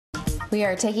We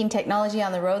are taking technology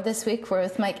on the road this week. We're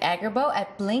with Mike Agerbo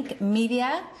at Blink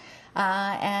Media.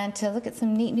 And to look at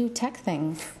some neat new tech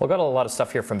things. We've got a lot of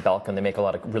stuff here from Belkin. They make a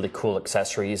lot of really cool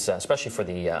accessories, especially for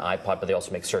the iPod, but they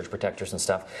also make surge protectors and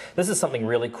stuff. This is something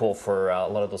really cool for a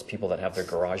lot of those people that have their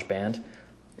garage band.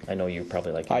 I know you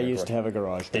probably like. I used to have a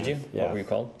garage band. Did you? Yeah. What were you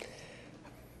called?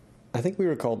 I think we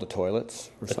were called the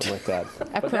Toilets or something like that.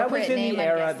 Appropriate but that was in name, the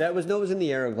era. That was in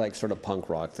the era of like sort of punk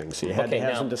rock things. So you had to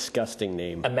have some disgusting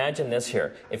name. Imagine this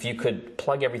here: if you could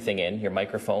plug everything in, your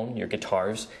microphone, your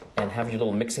guitars, and have your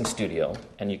little mixing studio,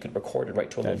 and you could record it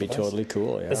right to a little device. That'd be totally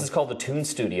cool. Yeah. This is called the Tune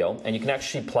Studio, and you can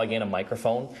actually plug in a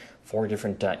microphone, 4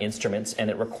 different instruments, and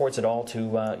it records it all to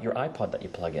your iPod that you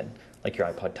plug in, like your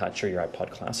iPod Touch or your iPod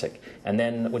Classic. And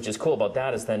then, which is cool about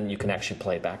that, is then you can actually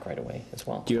play it back right away as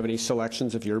well. Do you have any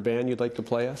selections of your band you'd like to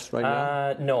play us right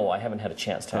now? No, I haven't had a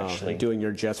chance to actually. Doing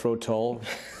your Jethro Tull?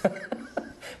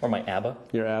 Or my ABBA.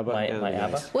 Your ABBA? My nice.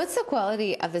 ABBA. What's the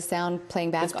quality of the sound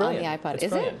playing back on the iPod? It's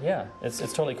Is brilliant. it? Yeah, it's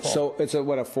totally cool. So it's a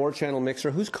 4-channel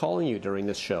mixer. Who's calling you during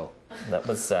this show? That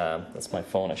was that's my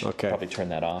phone. I should probably turn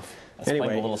that off. That's playing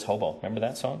The Littlest Hobo. Remember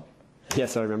that song?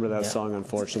 Yes, I remember that song,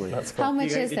 unfortunately. That's cool. How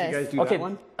much is Did you guys this? do that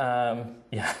one?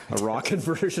 Yeah. A rockin'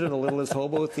 version of the Littlest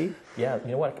Hobo theme? Yeah,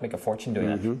 you know what? I can make a fortune doing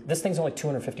that. This thing's only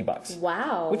 $250.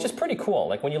 Wow. Which is pretty cool.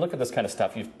 Like when you look at this kind of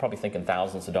stuff, you're probably thinking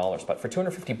thousands of dollars. But for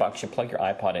 $250, you plug your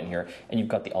iPod in here, and you've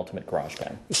got the ultimate garage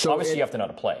band. So obviously, you have to know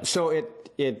how to play. So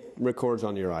it records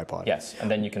onto your iPod? Yes,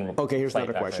 and then you can Okay, here's play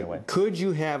another it back question. right away. Could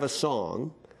you have a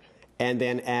song and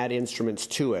then add instruments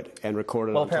to it and record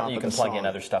it on top of the song? Well, apparently you can plug in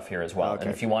other stuff here as well. Okay.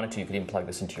 And if you wanted to, you could even plug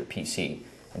this into your PC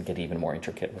and get even more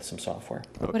intricate with some software.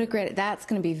 What a great, that's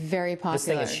going to be very popular. This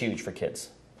thing is huge for kids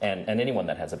and anyone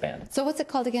that has a band. So what's it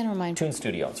called again? Remind me. Tune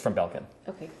Studio. It's from Belkin.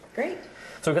 Okay, great.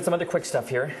 So we've got some other quick stuff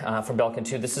here from Belkin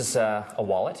too. This is a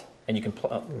wallet, and you can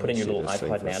put in your little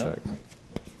iPod Nano.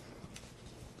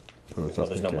 Well,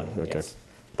 there's no money. Okay. Yes.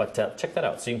 But check that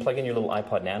out. So you can plug in your little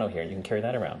iPod Nano here, and you can carry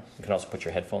that around. You can also put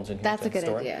your headphones in here. That's a good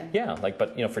store idea. Yeah,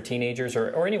 but for teenagers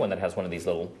or anyone that has one of these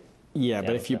little. Yeah,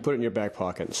 but if you put it in your back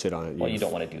pocket and sit on it, well, you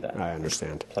don't want to do that. I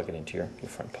understand. Plug it into your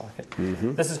front pocket.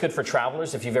 This is good for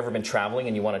travelers. If you've ever been traveling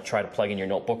and you want to try to plug in your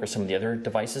notebook or some of the other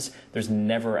devices, there's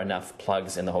never enough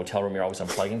plugs in the hotel room. You're always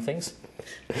unplugging things.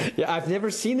 Yeah, I've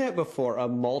never seen that before. A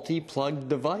multi-plugged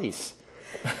device.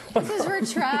 Because we're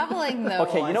traveling, though.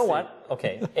 Okay, you know what?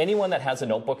 Okay, anyone that has a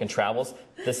notebook and travels,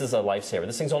 this is a lifesaver.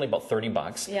 This thing's only about $30,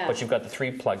 but you've got the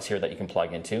 3 plugs here that you can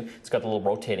plug into. It's got the little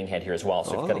rotating head here as well,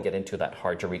 so you've got to get into that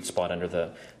hard-to-reach spot under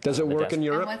the Does it work desk. in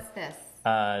Europe? And what's this?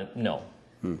 No.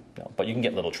 No, but you can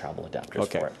get little travel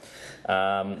adapters for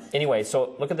it. Anyway,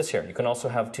 so look at this here. You can also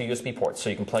have 2 USB ports, so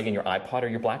you can plug in your iPod or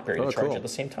your BlackBerry to charge at the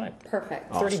same time. Perfect.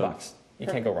 $30. You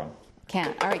can't go wrong.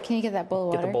 Can't. All right, can you get that bowl of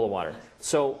water? Get the bowl of water.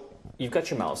 So you've got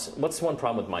your mouse. What's the one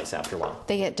problem with mice after a while?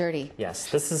 They get dirty. Yes,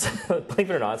 this is, believe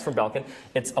it or not, it's from Belkin.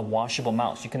 It's a washable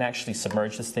mouse. You can actually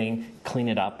submerge this thing, clean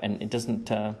it up, and it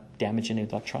doesn't damage any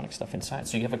electronic stuff inside.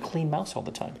 So you have a clean mouse all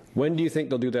the time. When do you think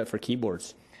they'll do that for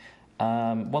keyboards?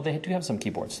 Well, they do have some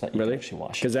keyboards that you can actually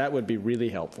wash. Because that would be really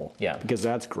helpful. Yeah. Because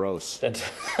that's gross. It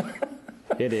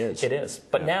is. It is.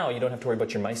 But now you don't have to worry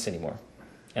about your mice anymore.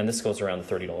 And this goes around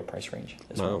the $30 price range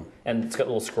as well. And it's got a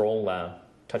little scroll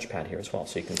touchpad here as well,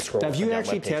 so you can scroll. Have you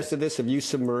actually tested this? Have you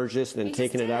submerged this and then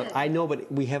taken it out? I know,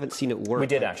 but we haven't seen it work. We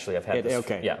did actually. I've had this.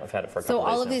 Okay. Yeah, I've had it for a couple So of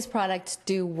days all of now. these products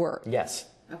do work? Yes.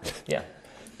 Okay. Yeah.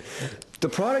 The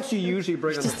products you usually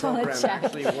bring on the program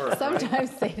actually work.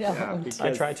 Sometimes they don't. Yeah,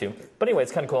 I try to. But anyway,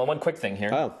 it's kind of cool. And one quick thing here,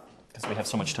 because we have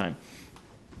so much time.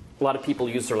 A lot of people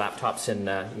use their laptops in,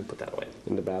 you can put that away.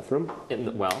 In the bathroom?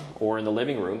 Or in the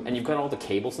living room, and you've got all the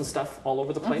cables and stuff all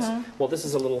over the place. Well, this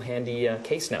is a little handy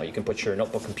case now. You can put your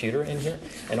notebook computer in here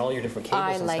and all your different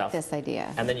cables and stuff. I like this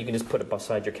idea. And then you can just put it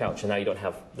beside your couch, and now you don't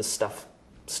have this stuff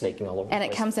snaking all over the place.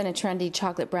 And it comes in a trendy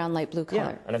chocolate brown, light blue color.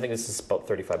 Yeah, and I think this is about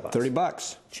 $35.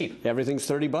 $30. Cheap. Everything's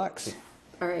 $30.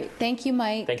 All right. Thank you,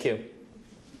 Mike. Thank you.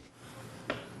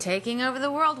 Taking over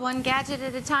the world one gadget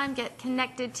at a time.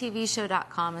 GetConnected.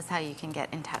 TVshow.com is how you can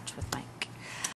get in touch with Mike.